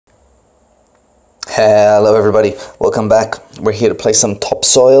Hello everybody, welcome back. We're here to play some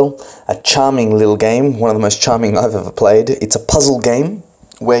Topsoil, a charming little game, one of the most charming I've ever played. It's a puzzle game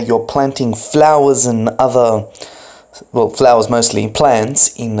where you're planting flowers and other, well, flowers mostly,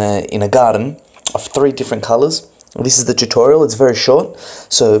 plants in a garden of 3 different colors. This is the tutorial. It's very short,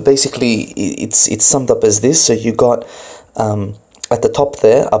 so basically it's summed up as this. So you got at the top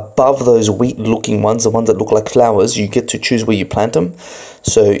there, above those wheat looking ones, the ones that look like flowers, you get to choose where you plant them.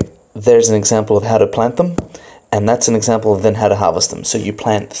 So there's an example of how to plant them, and that's an example of then how to harvest them. So you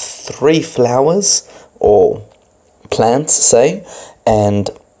plant 3 flowers or plants, say, and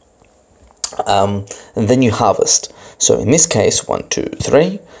then you harvest. So in this case, 1, 2,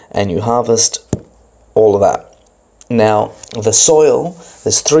 3, and you harvest all of that. Now the soil,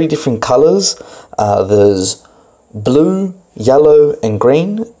 there's 3 different colors. There's blue, yellow, and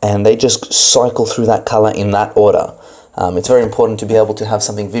green, and they just cycle through that color in that order. It's very important to be able to have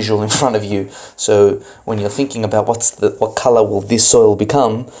something visual in front of you, so when you're thinking about what color will this soil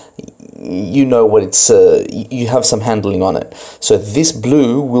become, you know what it's you have some handling on it. So this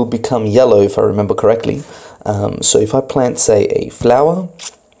blue will become yellow, if I remember correctly. So if I plant, say, a flower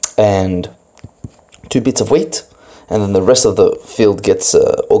and 2 bits of wheat, and then the rest of the field gets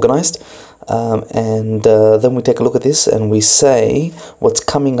organized, and then we take a look at this and we say what's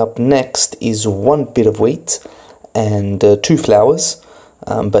coming up next is 1 bit of wheat and 2 flowers,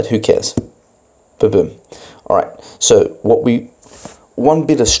 but who cares? Boom, boom. Alright, so one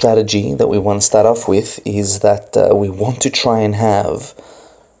bit of strategy that we want to start off with is that we want to try and have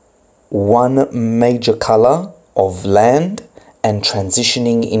 1 major color of land and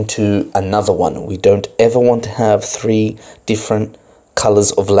transitioning into another one. We don't ever want to have 3 different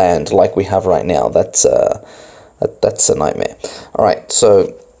colors of land like we have right now. That's a nightmare. Alright,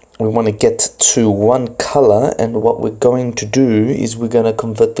 so we want to get to 1 color, and what we're going to do is we're going to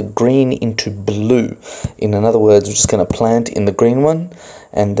convert the green into blue. In other words, we're just going to plant in the green one,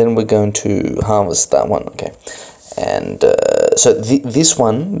 and then we're going to harvest that one. Okay, and so this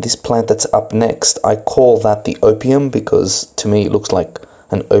plant that's up next, I call that the opium, because to me it looks like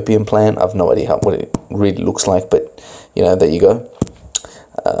an opium plant. I've no idea what it really looks like, but you know, there you go.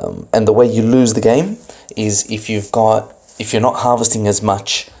 And the way you lose the game is if you're not harvesting as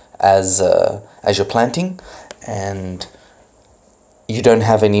much as you're planting, and you don't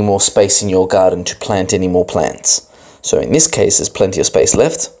have any more space in your garden to plant any more plants. So in this case, there's plenty of space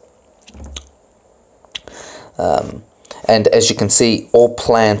left. And as you can see, all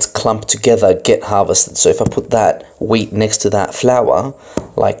plants clumped together get harvested. So if I put that wheat next to that flower,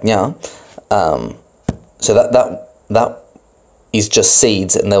 like yeah, so that is just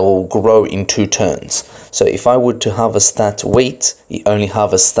seeds, and they will grow in 2 turns. So if I were to harvest that wheat, you only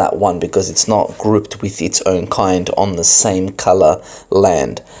harvest that one because it's not grouped with its own kind on the same color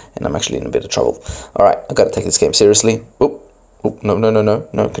land. And I'm actually in a bit of trouble. Alright, I've got to take this game seriously. Oh,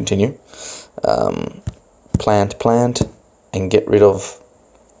 no, continue. Plant, and get rid of...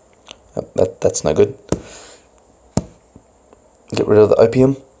 that's no good. Get rid of the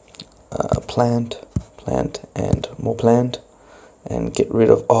opium. Plant, and more plant. And get rid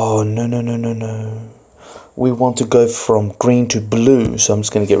of... oh, no. We want to go from green to blue, so I'm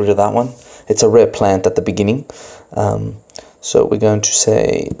just going to get rid of that one. It's a rare plant at the beginning. So we're going to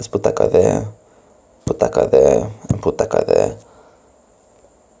say, let's put that guy there, put that guy there, and put that guy there.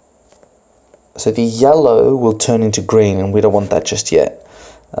 So the yellow will turn into green, and we don't want that just yet.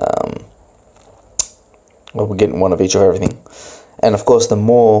 Well, we're getting 1 of each of everything. And of course, the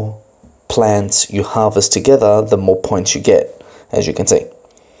more plants you harvest together, the more points you get, as you can see.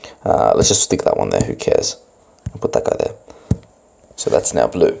 Let's just stick that one there, who cares? I'll put that guy there. So that's now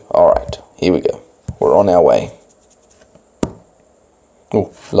blue. Alright, here we go. We're on our way.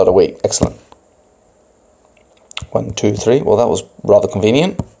 Ooh, a lot of wheat. Excellent. 1, 2, 3. Well, that was rather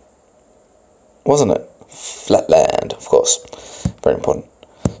convenient, wasn't it? Flat land, of course. Very important.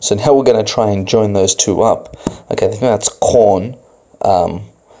 So now we're going to try and join those 2 up. Okay, I think that's corn.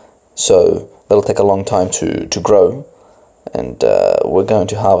 So that'll take a long time to grow. And we're going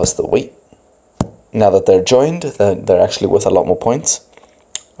to harvest the wheat. Now that they're joined, they're actually worth a lot more points.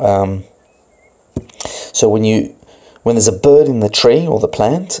 So when there's a bird in the tree or the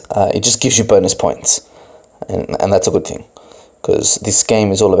plant, it just gives you bonus points, and that's a good thing, because this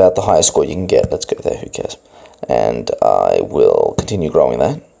game is all about the highest score you can get. Let's go there, who cares? And I will continue growing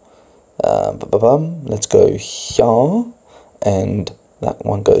that. Let's go here, and that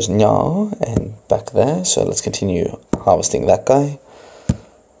one goes nya, and back there. So let's continue harvesting that guy.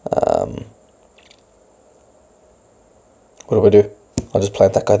 What do? I'll just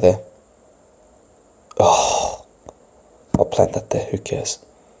plant that guy there. Oh, I'll plant that there, who cares?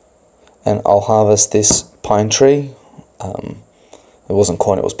 and I'll harvest this pine tree. It wasn't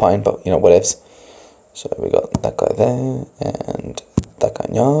corn, it was pine, but you know, whatevs. So we got that guy there, and that guy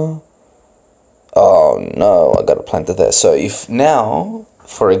now. Oh no, I gotta plant it there. So if now,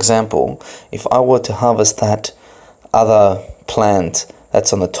 for example, if I were to harvest that other plant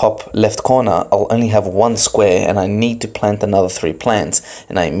that's on the top left corner, I'll only have one square and I need to plant another 3 plants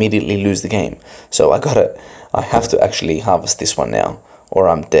and I immediately lose the game. So I have to actually harvest this one now or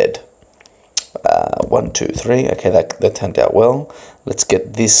I'm dead. 1, 2, 3. Okay, that turned out well. Let's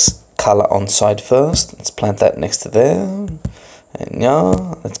get this color on side first. Let's plant that next to there. And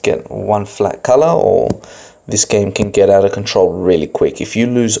yeah, let's get one flat color, or this game can get out of control really quick. If you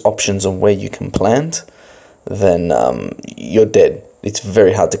lose options on where you can plant, then you're dead. It's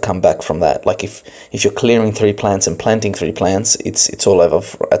very hard to come back from that. Like if you're clearing 3 plants and planting 3 plants, it's all over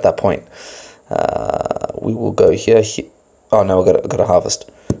at that point. We will go here. Oh no, I gotta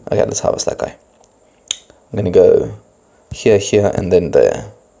harvest. Okay, let's harvest that guy. I'm gonna go here, here, and then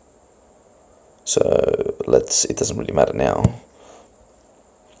there. So it doesn't really matter now.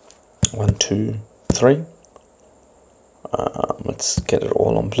 1, 2, 3. Let's get it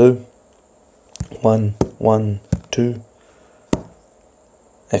all on blue. 1, 1, 2.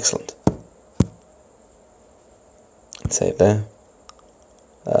 Excellent. Let's save there.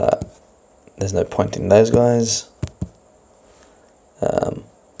 There's no point in those guys.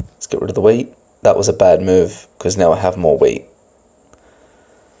 Let's get rid of the wheat. That was a bad move because now I have more wheat.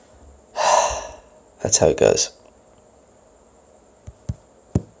 That's how it goes.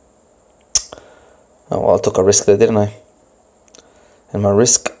 Oh well, I took a risk there, didn't I? And my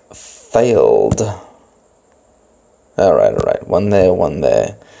risk failed. Alright, one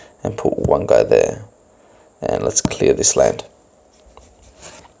there, and put one guy there. And let's clear this land.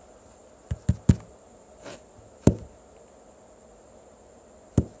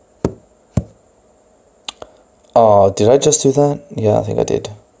 Oh, did I just do that? Yeah, I think I did.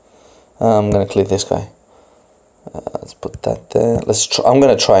 I'm gonna clear this guy. Let's put that there. I'm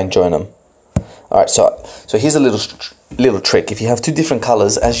gonna try and join them. All right. So here's a little trick. If you have 2 different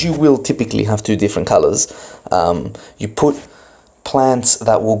colors, as you will typically have 2 different colors, you put plants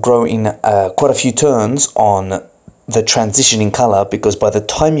that will grow in quite a few turns on the transitioning color, because by the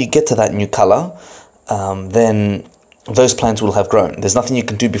time you get to that new color, then those plants will have grown. There's nothing you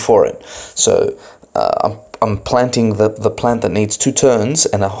can do before it. So I'm planting the plant that needs 2 turns,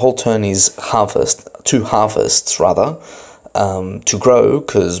 and a whole turn is 2 harvests rather, to grow,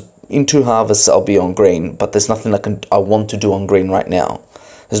 because in 2 harvests I'll be on green, but there's nothing I want to do on green right now.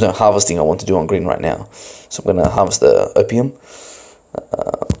 There's no harvesting I want to do on green right now. So I'm going to harvest the opium.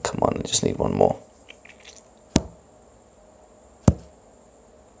 Come on, I just need one more.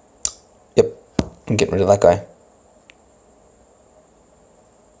 Yep, I'm getting rid of that guy.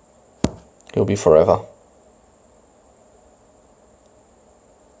 He'll be forever.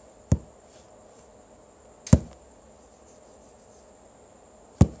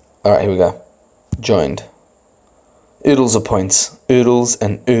 Alright, here we go. Joined. Oodles of points. Oodles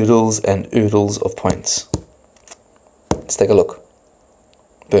and oodles and oodles of points. Let's take a look.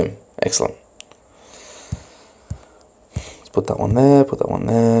 Boom. Excellent. Let's put that one there, put that one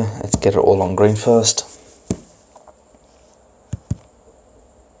there. Let's get it all on green first.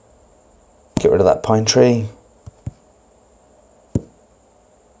 Get rid of that pine tree.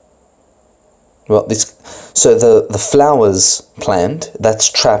 Well, so the flowers plant, that's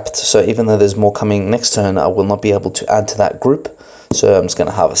trapped, so even though there's more coming next turn, I will not be able to add to that group, so I'm just going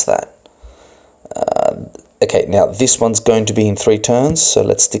to harvest that. Okay, now this one's going to be in 3 turns, so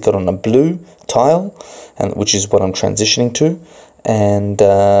let's stick it on a blue tile, which is what I'm transitioning to, and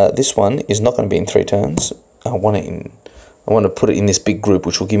this one is not going to be in 3 turns. I want to put it in this big group,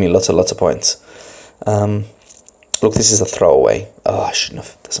 which will give me lots of points. Look, this is a throwaway. Oh, I shouldn't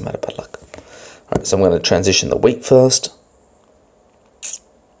have. Doesn't matter, bad luck. Alright, so I'm going to transition the wheat first.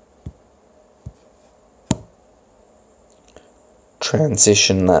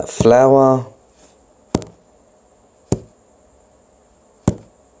 Transition that flour.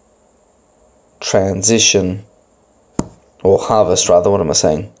 Transition, or harvest rather, what am I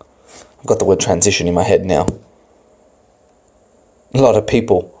saying? I've got the word transition in my head now. A lot of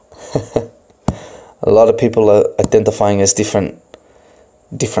people. A lot of people are identifying as different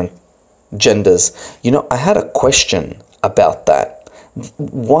genders. You know, I had a question about that.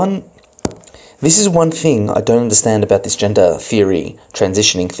 This is one thing I don't understand about this gender theory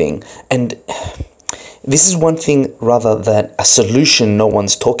transitioning thing, and this is one thing rather that a solution no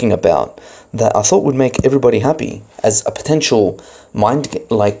one's talking about that I thought would make everybody happy as a potential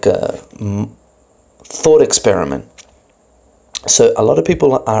thought experiment. So a lot of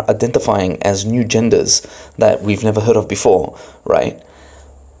people are identifying as new genders that we've never heard of before, right?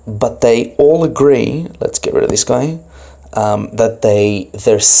 But they all agree, let's get rid of this guy, that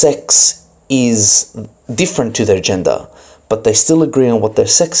their sex is different to their gender, but they still agree on what their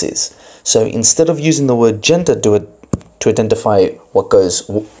sex is. So instead of using the word gender to identify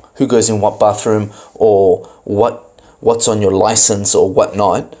who goes in what bathroom, or what's on your license or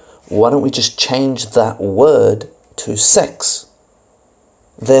whatnot, why don't we just change that word to sex?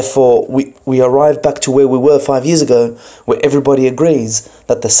 Therefore, we arrive back to where we were 5 years ago, where everybody agrees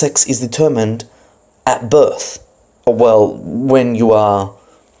that the sex is determined at birth. Or, well, when you are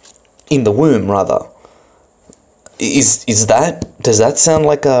in the womb, rather. Does that sound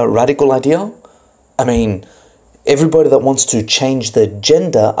like a radical idea? I mean, everybody that wants to change their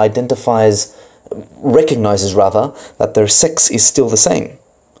gender recognizes that their sex is still the same.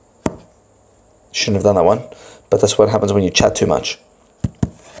 Shouldn't have done that one, but that's what happens when you chat too much.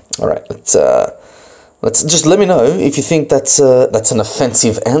 All right, let's just let me know if you think that's an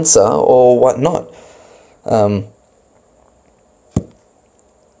offensive answer or whatnot.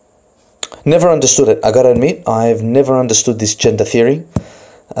 Never understood it. I gotta admit, I've never understood this gender theory.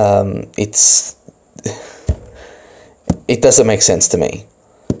 It doesn't make sense to me.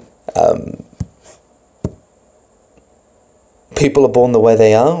 People are born the way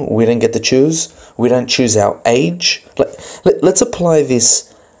they are. We don't get to choose. We don't choose our age. Let's apply this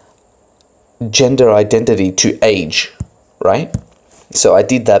gender identity to age, right? So I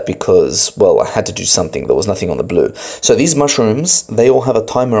did that because, well, I had to do something. There was nothing on the blue. So these mushrooms, they all have a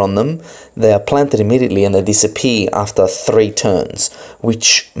timer on them. They are planted immediately and they disappear after 3 turns,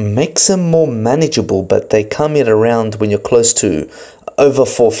 which makes them more manageable, but they come in around when you're close to over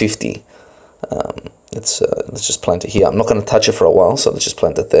 450. Let's just plant it here. I'm not going to touch it for a while, so let's just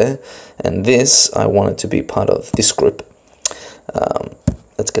plant it there. And this, I want it to be part of this group.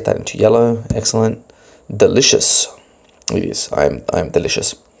 Let's get that into yellow. Excellent. Delicious. It is. I'm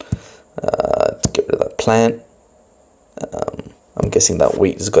delicious. Let's get rid of that plant. I'm guessing that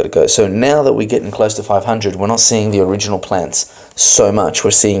wheat has got to go. So now that we're getting close to 500, we're not seeing the original plants so much. We're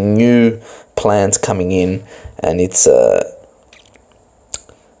seeing new plants coming in, and it's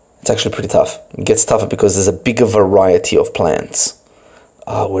actually pretty tough. It gets tougher because there's a bigger variety of plants.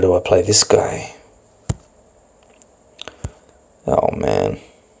 Oh, where do I play this guy? Oh, man.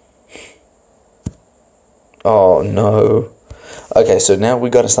 Oh, no. Okay, so now we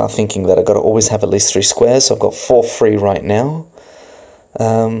got to start thinking that I've got to always have at least 3 squares. So I've got 4 free right now.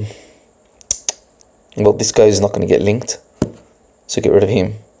 Well, this guy is not going to get linked, so get rid of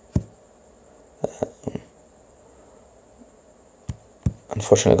him.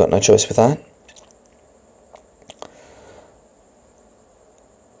 Unfortunately, I've got no choice with that.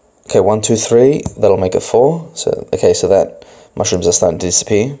 Okay, 1, 2, 3. That'll make it 4. So okay, so that mushrooms are starting to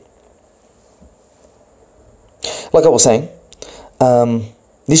disappear. Like I was saying,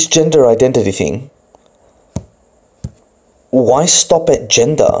 this gender identity thing, why stop at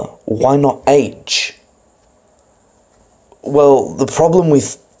gender? Why not age? Well, the problem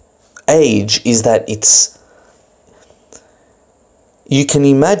with age is that you can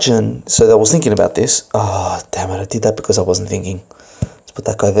imagine, so I was thinking about this. Oh, damn it, I did that because I wasn't thinking. Let's put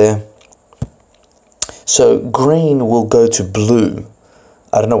that guy there. So green will go to blue.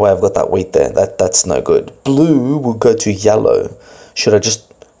 I don't know why I've got that wheat there. That's no good. Blue will go to yellow. Should I just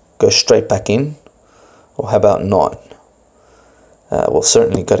go straight back in? Or how about not? Well,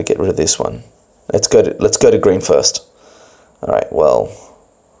 certainly got to get rid of this one. Let's go to green first. All right, well,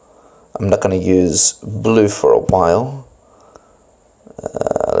 I'm not going to use blue for a while.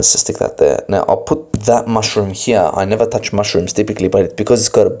 Let's just stick that there. Now, I'll put that mushroom here. I never touch mushrooms typically, but because it's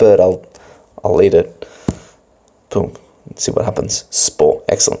got a bird, I'll eat it. Boom. Let's see what happens. Spore.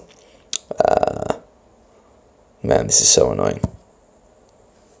 Excellent. Man, this is so annoying.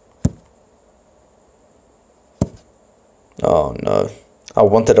 Oh, no. I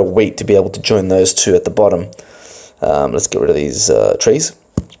wanted a wheat to be able to join those two at the bottom. Let's get rid of these trees.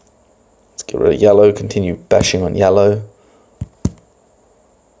 Let's get rid of yellow. Continue bashing on yellow.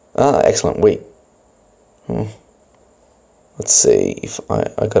 Ah, excellent. Wheat. Let's see if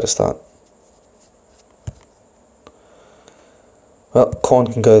I got to start. Well,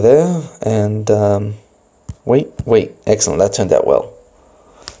 corn can go there, and wheat. Excellent. That turned out well.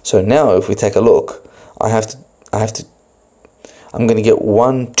 So now, if we take a look, I'm going to get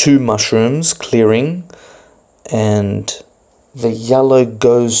 1, 2 mushrooms clearing, and the yellow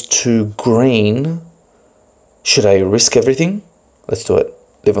goes to green. Should I risk everything? Let's do it.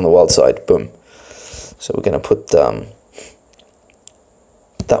 Live on the wild side. Boom. So we're going to put that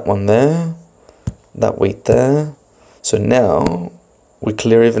one there, that wheat there. So now we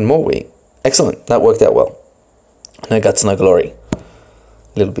clear even more wheat. Excellent, that worked out well. No guts, no glory.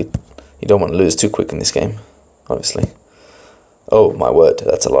 A little bit, you don't want to lose too quick in this game, obviously. Oh my word,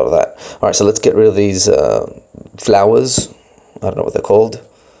 that's a lot of that. Alright, so let's get rid of these flowers. I don't know what they're called.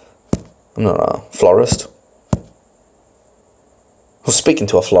 I'm not a florist. I was speaking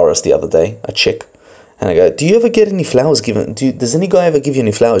to a florist the other day, a chick, and I go, do you ever get any flowers given? Does any guy ever give you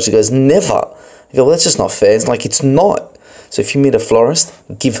any flowers? She goes, never. I go, well, that's just not fair. It's like, it's not. So if you meet a florist,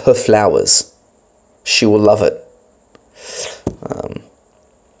 give her flowers. She will love it.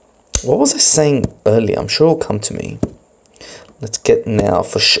 What was I saying earlier? I'm sure it'll come to me. Let's get now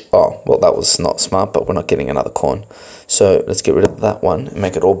for sure. Oh, well, that was not smart, but we're not getting another corn. So let's get rid of that one and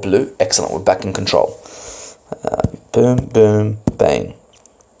make it all blue. Excellent, we're back in control. Boom, boom, bang.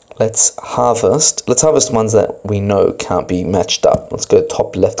 Let's harvest ones that we know can't be matched up. Let's go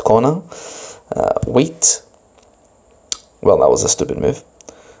top left corner. Wheat. Well, that was a stupid move.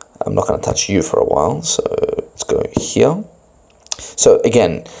 I'm not going to touch you for a while, so let's go here. So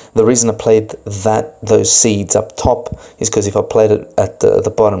again, the reason I played those seeds up top is because if I played it at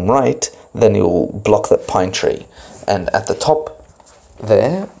the bottom right, then it will block that pine tree. And at the top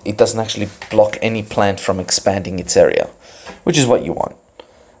there, it doesn't actually block any plant from expanding its area, which is what you want.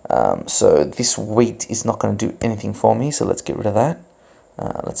 So this wheat is not going to do anything for me, so let's get rid of that.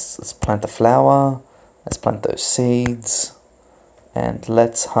 Let's plant the flower, let's plant those seeds, and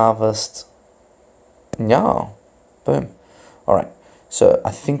let's harvest. Yeah, boom. Alright, so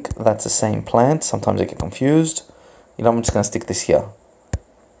I think that's the same plant. Sometimes I get confused. You know, I'm just going to stick this here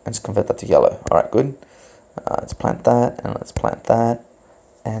and just convert that to yellow. Alright, good. Let's plant that, and let's plant that.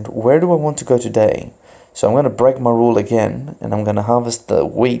 And where do I want to go today? So I'm going to break my rule again, and I'm going to harvest the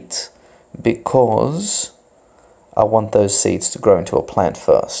wheat because I want those seeds to grow into a plant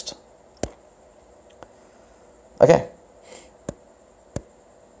first. Okay.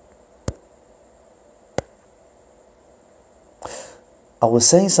 I was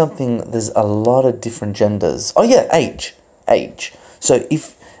saying something, there's a lot of different genders. Oh yeah, age. So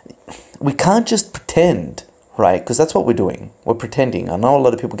if we can't just pretend, right? Because that's what we're doing. We're pretending. I know a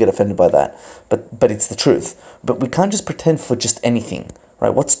lot of people get offended by that, but it's the truth. But we can't just pretend for just anything,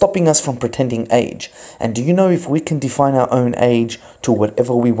 right? What's stopping us from pretending age? And do you know if we can define our own age to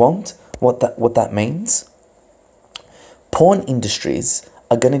whatever we want, what that means? Porn industries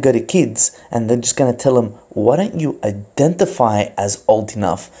are going to go to kids and they're just going to tell them, why don't you identify as old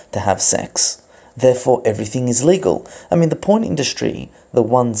enough to have sex? Therefore, everything is legal. I mean, the porn industry, the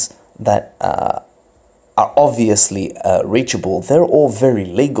ones that are obviously reachable, they're all very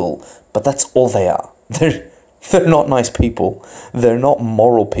legal, but that's all they are. They're not nice people. They're not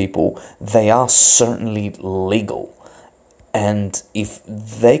moral people. They are certainly legal. And if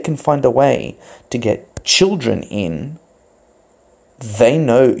they can find a way to get children in, they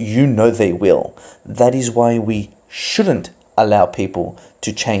know, you know they will. That is why we shouldn't allow people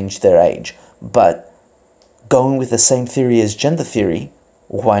to change their age. But going with the same theory as gender theory,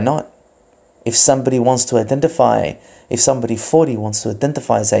 why not? If somebody wants to identify, if somebody 40 wants to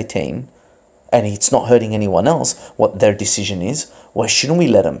identify as 18, and it's not hurting anyone else, what their decision is, why shouldn't we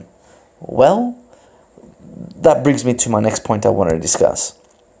let them? Well, that brings me to my next point I wanted to discuss.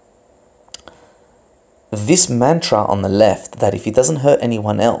 This mantra on the left, that if it doesn't hurt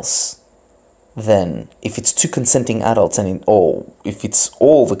anyone else, then if it's two consenting adults or if it's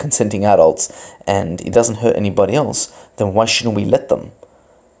all the consenting adults and it doesn't hurt anybody else, then why shouldn't we let them?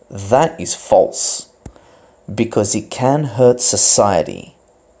 That is false, because it can hurt society.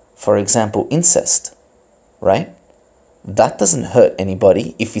 For example, incest, right? That doesn't hurt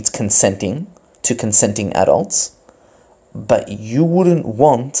anybody if it's consenting to consenting adults, but you wouldn't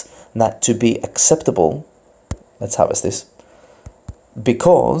want that to be acceptable. Let's harvest this,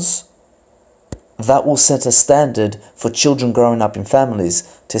 because that will set a standard for children growing up in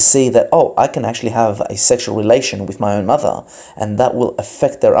families to see that, oh, I can actually have a sexual relation with my own mother, and that will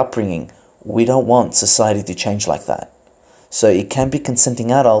affect their upbringing. We don't want society to change like that. So it can be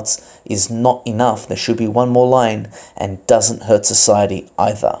consenting adults is not enough. There should be one more line, and doesn't hurt society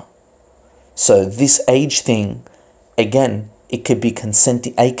either. So this age thing, again, it could be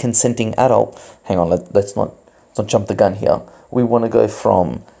a consenting adult. Hang on, let's not jump the gun here. We want to go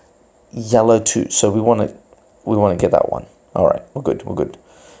from yellow to, so we want to get that one. All right, we're good.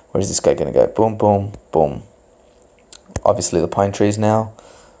 Where's this guy going to go? Boom, boom, boom. Obviously the pine trees now.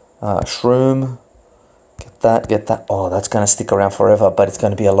 Shroom. Get that. Oh, that's going to stick around forever, but it's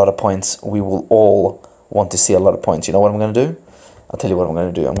going to be a lot of points. We will all want to see a lot of points. You know what I'm going to do? I'll tell you what I'm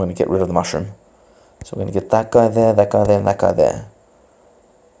going to do. I'm going to get rid of the mushroom. So we're going to get that guy there, that guy there, and that guy there.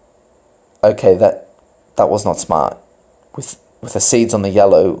 Okay, that was not smart. with the seeds on the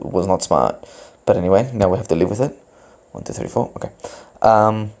yellow was not smart. But anyway, now we have to live with it. 1, 2, 3, 4. Okay.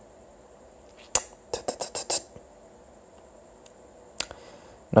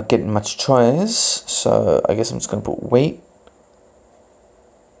 Not getting much choice, so I guess I'm just going to put wheat,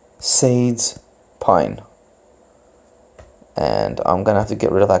 seeds, pine. And I'm going to have to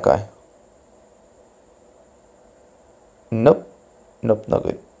get rid of that guy. Nope. Nope, not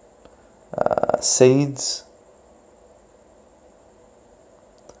good. Seeds,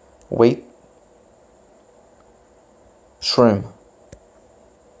 wheat, shroom.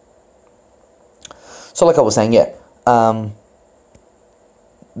 So like I was saying, yeah,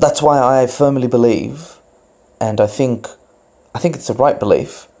 that's why I firmly believe, and I think it's a right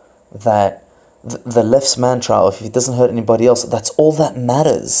belief, that the left's mantra, if it doesn't hurt anybody else, that's all that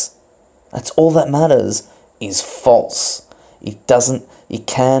matters. That's all that matters is false. It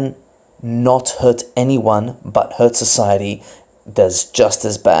can not hurt anyone, but hurt society does just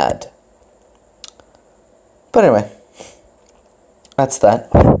as bad. But anyway, that's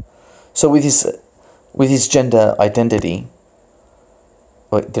that. So with his gender identity,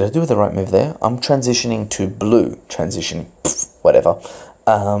 wait, did I do the right move there? I'm transitioning to blue. Whatever.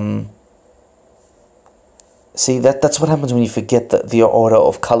 See, that's what happens when you forget the order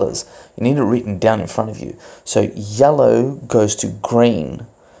of colors. You need it written down in front of you. So yellow goes to green,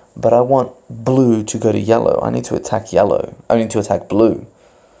 but I want blue to go to yellow. I need to attack yellow. I need to attack blue.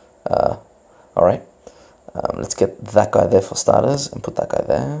 Alright. Let's get that guy there for starters and put that guy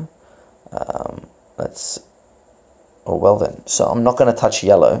there. Oh, well then. So I'm not going to touch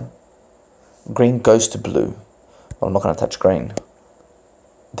yellow. Green goes to blue. Well, I'm not going to touch green.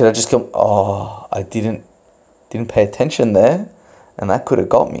 Did I just kill? Oh, I didn't pay attention there, and that could have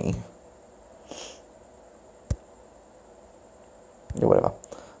got me. Yeah, whatever.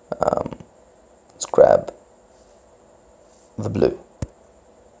 Let's grab the blue.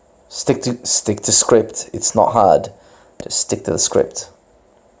 Stick to script. It's not hard. Just stick to the script.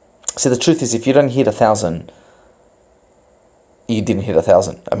 See, the truth is, if you don't hit 1,000, you didn't hit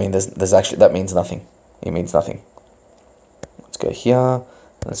 1,000. I mean, there's actually, that means nothing. It means nothing. Let's go here.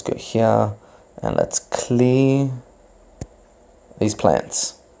 Let's go here. And let's clear these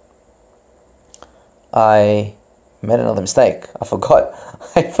plants. I made another mistake. I forgot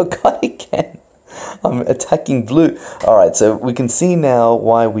again. I'm attacking blue. Alright, so we can see now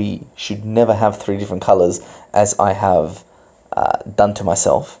why we should never have 3 different colors, as I have done to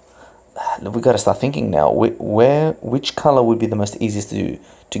myself. We got to start thinking now. Which color would be the most easiest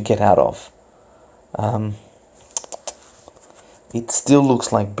to get out of? It still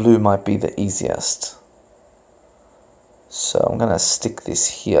looks like blue might be the easiest. So I'm going to stick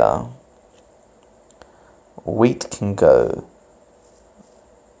this here. Wheat can go.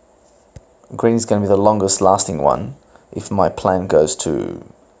 Green is going to be the longest lasting one if my plan goes to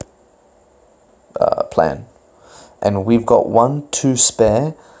plan. And we've got 1, 2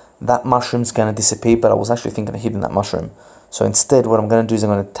 spare. That mushroom's going to disappear, but I was actually thinking of hitting that mushroom. So instead, what I'm going to do is I'm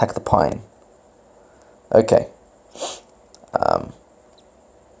going to attack the pine. Okay.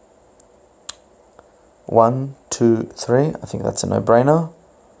 1, 2, 3. I think that's a no-brainer.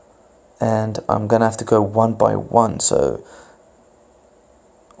 And I'm going to have to go one by one. So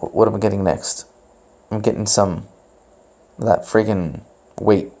what am I getting next? I'm getting some of that friggin'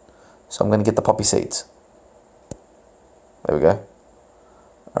 wheat. So I'm going to get the poppy seeds. There we go.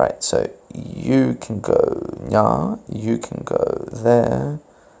 Alright, so you can go, yeah, you can go there.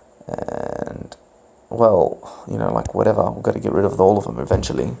 And, well, you know, like whatever. We've got to get rid of all of them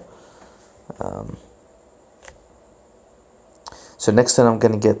eventually. So next turn I'm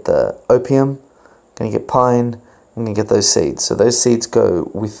going to get the opium, I'm going to get pine, I'm going to get those seeds. So those seeds go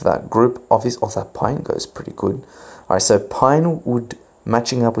with that group. Obviously, oh, that pine goes pretty good. Alright, so pine would,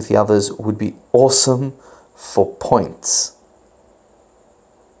 matching up with the others, would be awesome for points.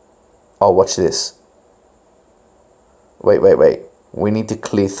 Oh, watch this. Wait. We need to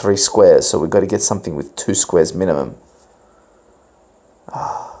clear 3 squares, so we've got to get something with 2 squares minimum.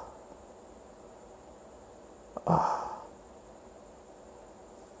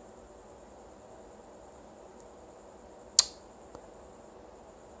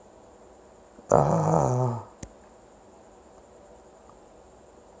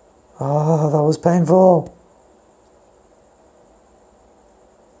 Oh, that was painful.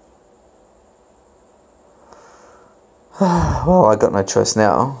 Well, I got no choice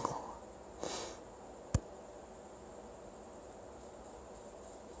now.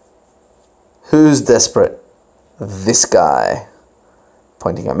 Who's desperate? This guy.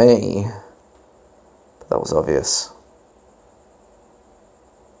 Pointing at me. But that was obvious.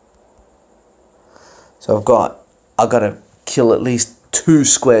 So I've got I gotta kill at least 2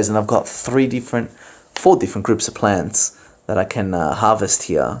 squares, and I've got 4 different groups of plants that I can harvest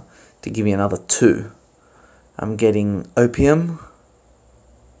here to give me another 2. I'm getting opium.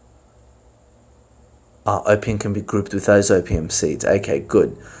 Oh, opium can be grouped with those opium seeds. Okay,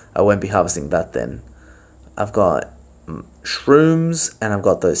 good. I won't be harvesting that then. I've got shrooms and I've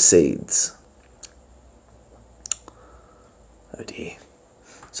got those seeds. Oh dear.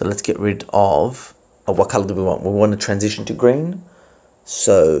 So let's get rid of... Oh, what color do we want? We want to transition to green.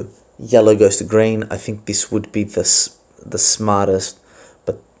 So yellow goes to green. I think this would be the smartest.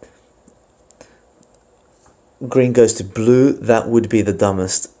 But green goes to blue. That would be the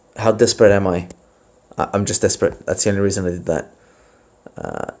dumbest. How desperate am I? I'm just desperate. That's the only reason I did that.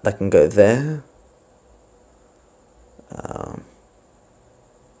 That can go there.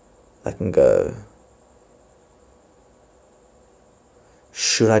 That can go...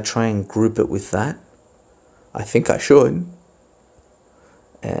 Should I try and group it with that? I think I should.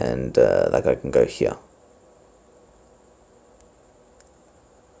 And that guy can go here.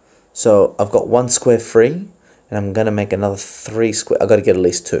 So I've got 1 square free, and I'm going to make another 3 square. I've got to get at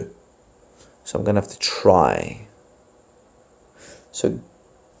least 2. So I'm going to have to try. So man,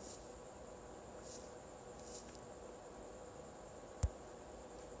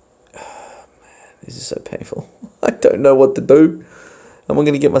 this is so painful. I don't know what to do. Am I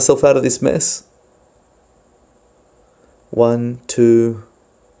going to get myself out of this mess? 1, 2.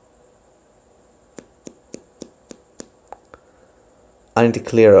 I need to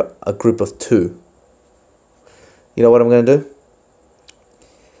clear a group of 2. You know what I'm going to do?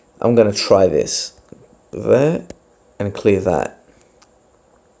 I'm going to try this. There. And clear that.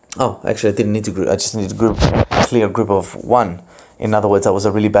 Oh, actually I didn't need to group. I just need to clear a group of 1. In other words, that was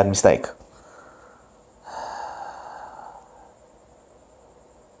a really bad mistake.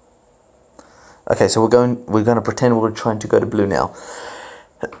 Okay, so we're going to pretend we're trying to go to blue now.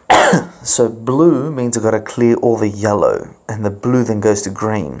 So blue means I've got to clear all the yellow, and the blue then goes to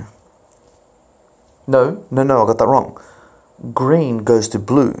green. No, I got that wrong. Green goes to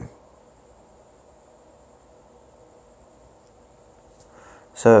blue.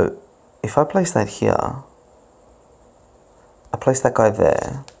 So if I place that here, I place that guy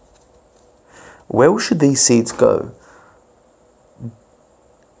there, where should these seeds go?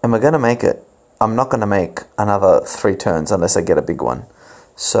 Am I going to make it? I'm not going to make another 3 turns unless I get a big one.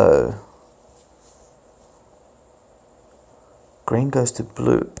 So green goes to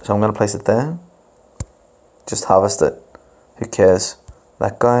blue. So I'm going to place it there. Just harvest it. Who cares?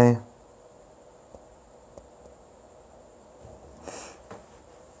 That guy.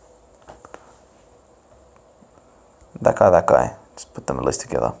 That guy. Just put them at least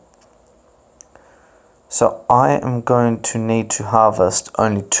together. So I am going to need to harvest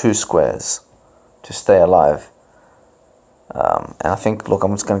only 2 squares to stay alive. And I think, look,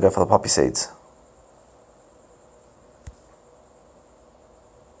 I'm just going to go for the poppy seeds.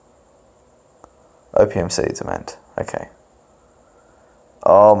 Opium seeds, I meant. Okay.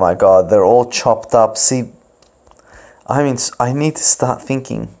 Oh my god, they're all chopped up. See, I mean, I need to start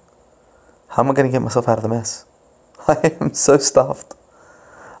thinking, how am I going to get myself out of the mess? I am so stuffed.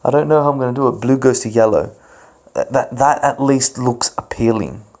 I don't know how I'm going to do it. Blue goes to yellow. That at least looks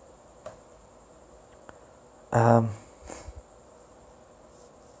appealing.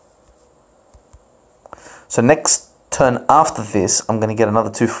 So next turn after this, I'm going to get another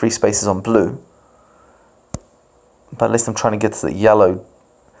 2 free spaces on blue. But at least I'm trying to get to the yellow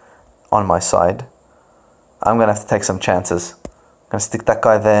on my side. I'm going to have to take some chances. I'm going to stick that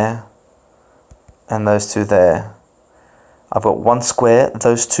guy there. And those 2 there. I've got 1 square.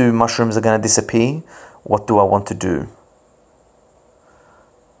 Those 2 mushrooms are going to disappear. What do I want to do?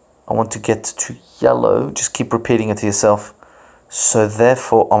 I want to get to yellow. Just keep repeating it to yourself. So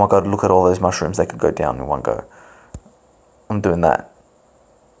therefore, oh my god, look at all those mushrooms. They could go down in one go. I'm doing that.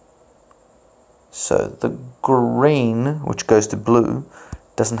 So the green, which goes to blue,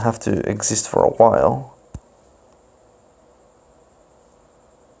 doesn't have to exist for a while.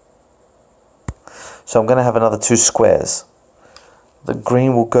 So I'm going to have another 2 squares. The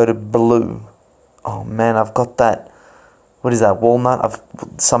green will go to blue. Oh man, I've got that. What is that? Walnut?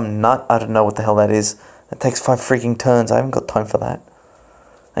 Some nut? I don't know what the hell that is. It takes 5 freaking turns. I haven't got time for that.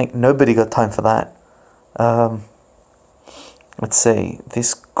 Ain't nobody got time for that. Let's see.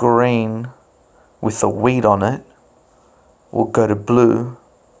 This green with the wheat on it will go to blue.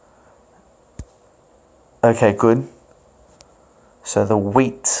 Okay, good. So the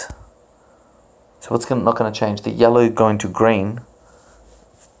wheat. So what's not going to change? The yellow going to green.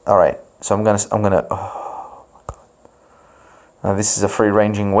 All right. So I'm gonna. Oh my god. Now this is a free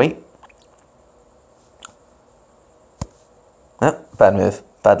ranging wheat. Bad move.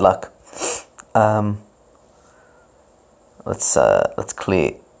 Bad luck. Let's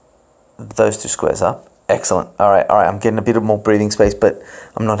clear those two squares up. Excellent. All right. I'm getting a bit of more breathing space, but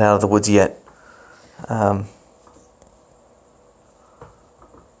I'm not out of the woods yet. So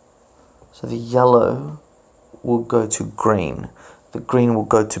the yellow will go to green. The green will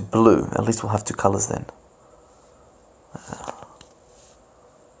go to blue. At least we'll have two colors then.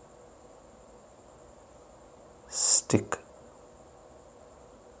 Stick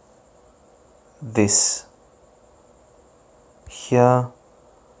this here,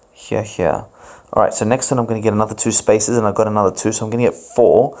 here, here. Alright, so next turn I'm going to get another 2 spaces, and I've got another 2, so I'm going to get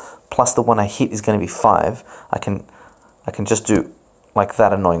 4, plus the one I hit is going to be 5. I can just do like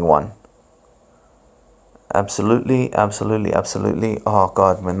that annoying one. Absolutely, absolutely, absolutely. Oh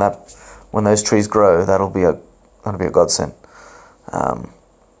god, when those trees grow, that'll be a godsend.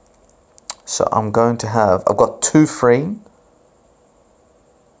 So I'm going to have, I've got 2 free.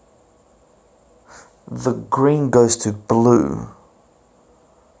 The green goes to blue.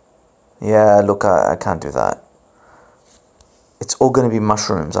 Yeah, look, I can't do that. It's all going to be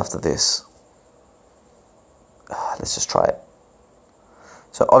mushrooms after this. Let's just try it.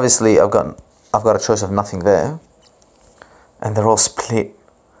 So obviously I've got a choice of nothing there, and they're all split.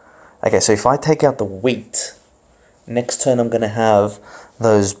 Okay, so if I take out the wheat, next turn I'm going to have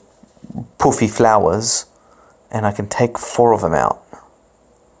those puffy flowers, and I can take 4 of them out.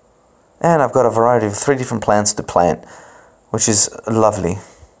 And I've got a variety of 3 different plants to plant, which is lovely.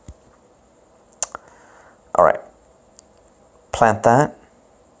 Alright, plant that,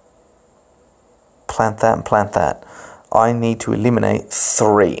 and plant that. I need to eliminate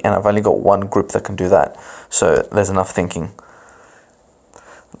 3, and I've only got 1 group that can do that. So there's enough thinking.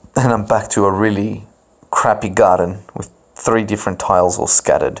 And I'm back to a really crappy garden with 3 different tiles all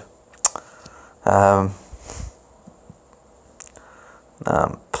scattered.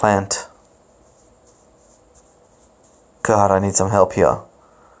 Plant. God, I need some help here.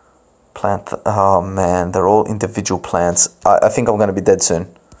 Plant. Oh man, they're all individual plants. I think I'm going to be dead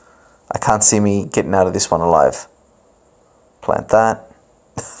soon. I can't see me getting out of this one alive. Plant that.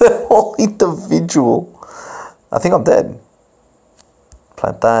 They're all individual. I think I'm dead.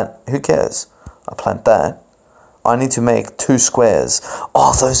 Plant that. Who cares? I plant that. I need to make 2 squares.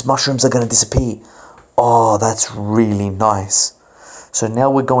 Oh, those mushrooms are going to disappear. Oh, that's really nice. So now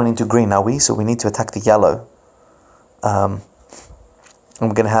we're going into green, are we? So we need to attack the yellow. And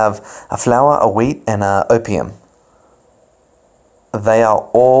we're going to have a flower, a wheat, and a opium. They are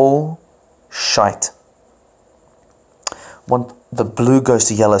all shite. The blue goes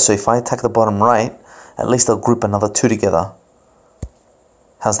to yellow, so if I attack the bottom right, at least I'll group another 2 together.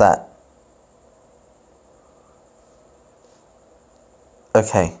 How's that?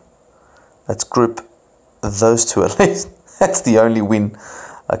 Okay. Let's group those 2 at least. That's the only win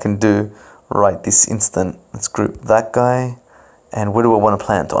I can do right this instant. Let's group that guy. And where do I want to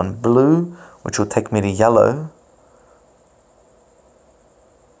plant? On blue, which will take me to yellow.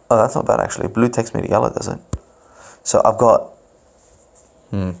 Oh, that's not bad actually. Blue takes me to yellow, does it? So I've got...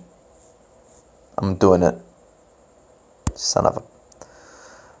 I'm doing it. Son of a...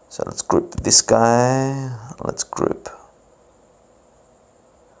 So let's group this guy. Let's group...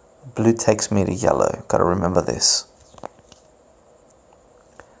 Blue takes me to yellow. Gotta remember this.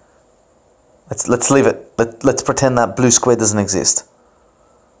 Let's leave it. Let's pretend that blue square doesn't exist.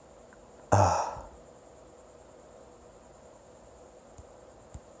 I'm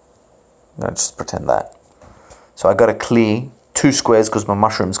gonna just pretend that. So I gotta clear 2 squares because my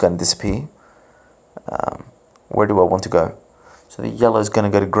mushroom's gonna disappear. Where do I want to go? So the yellow's gonna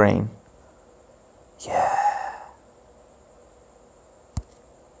go to green. Yeah.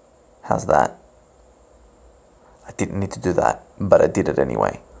 How's that? I didn't need to do that, but I did it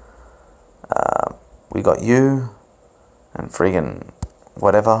anyway. We got you, and friggin'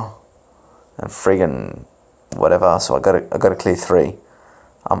 whatever, and friggin' whatever. So I gotta clear 3.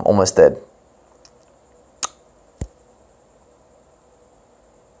 I'm almost dead.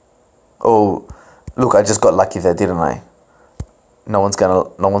 Oh, look! I just got lucky there, didn't I? No one's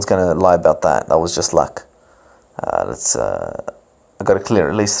gonna lie about that. That was just luck. I got to clear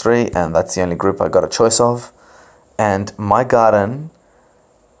at least 3, and that's the only group I got a choice of. And my garden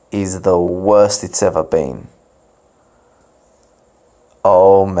is the worst it's ever been.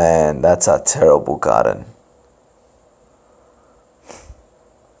 Oh man, that's a terrible garden.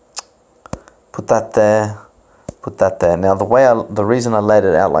 Put that there. Put that there. Now the reason I laid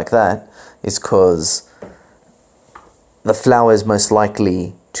it out like that is because the flower is most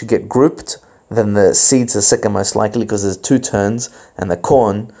likely to get grouped. Then the seeds are second most likely because there's 2 turns, and the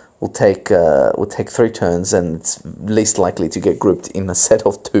corn will take 3 turns, and it's least likely to get grouped in a set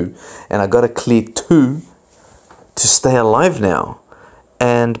of 2. And I got to clear 2 to stay alive now.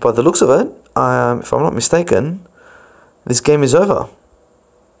 And by the looks of it, if I'm not mistaken, this game is over.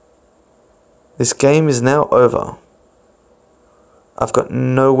 This game is now over. I've got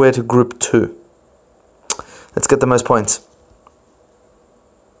nowhere to group 2. Let's get the most points.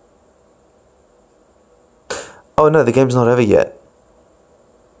 Oh no, the game's not over yet.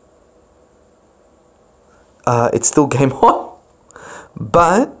 It's still game on.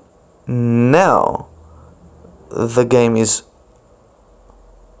 But now the game is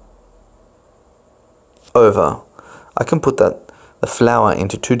over. I can put the flower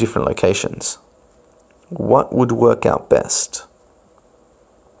into 2 different locations. What would work out best?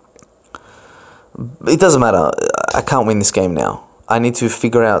 It doesn't matter. I can't win this game now. I need to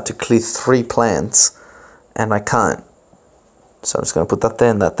figure out to clear 3 plants, and I can't. So I'm just going to put that there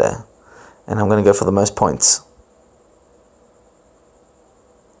and that there. And I'm going to go for the most points.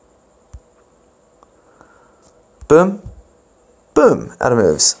 Boom. Boom. Out of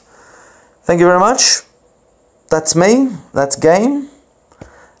moves. Thank you very much. That's me. That's game.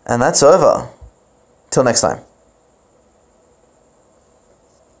 And that's over. Till next time.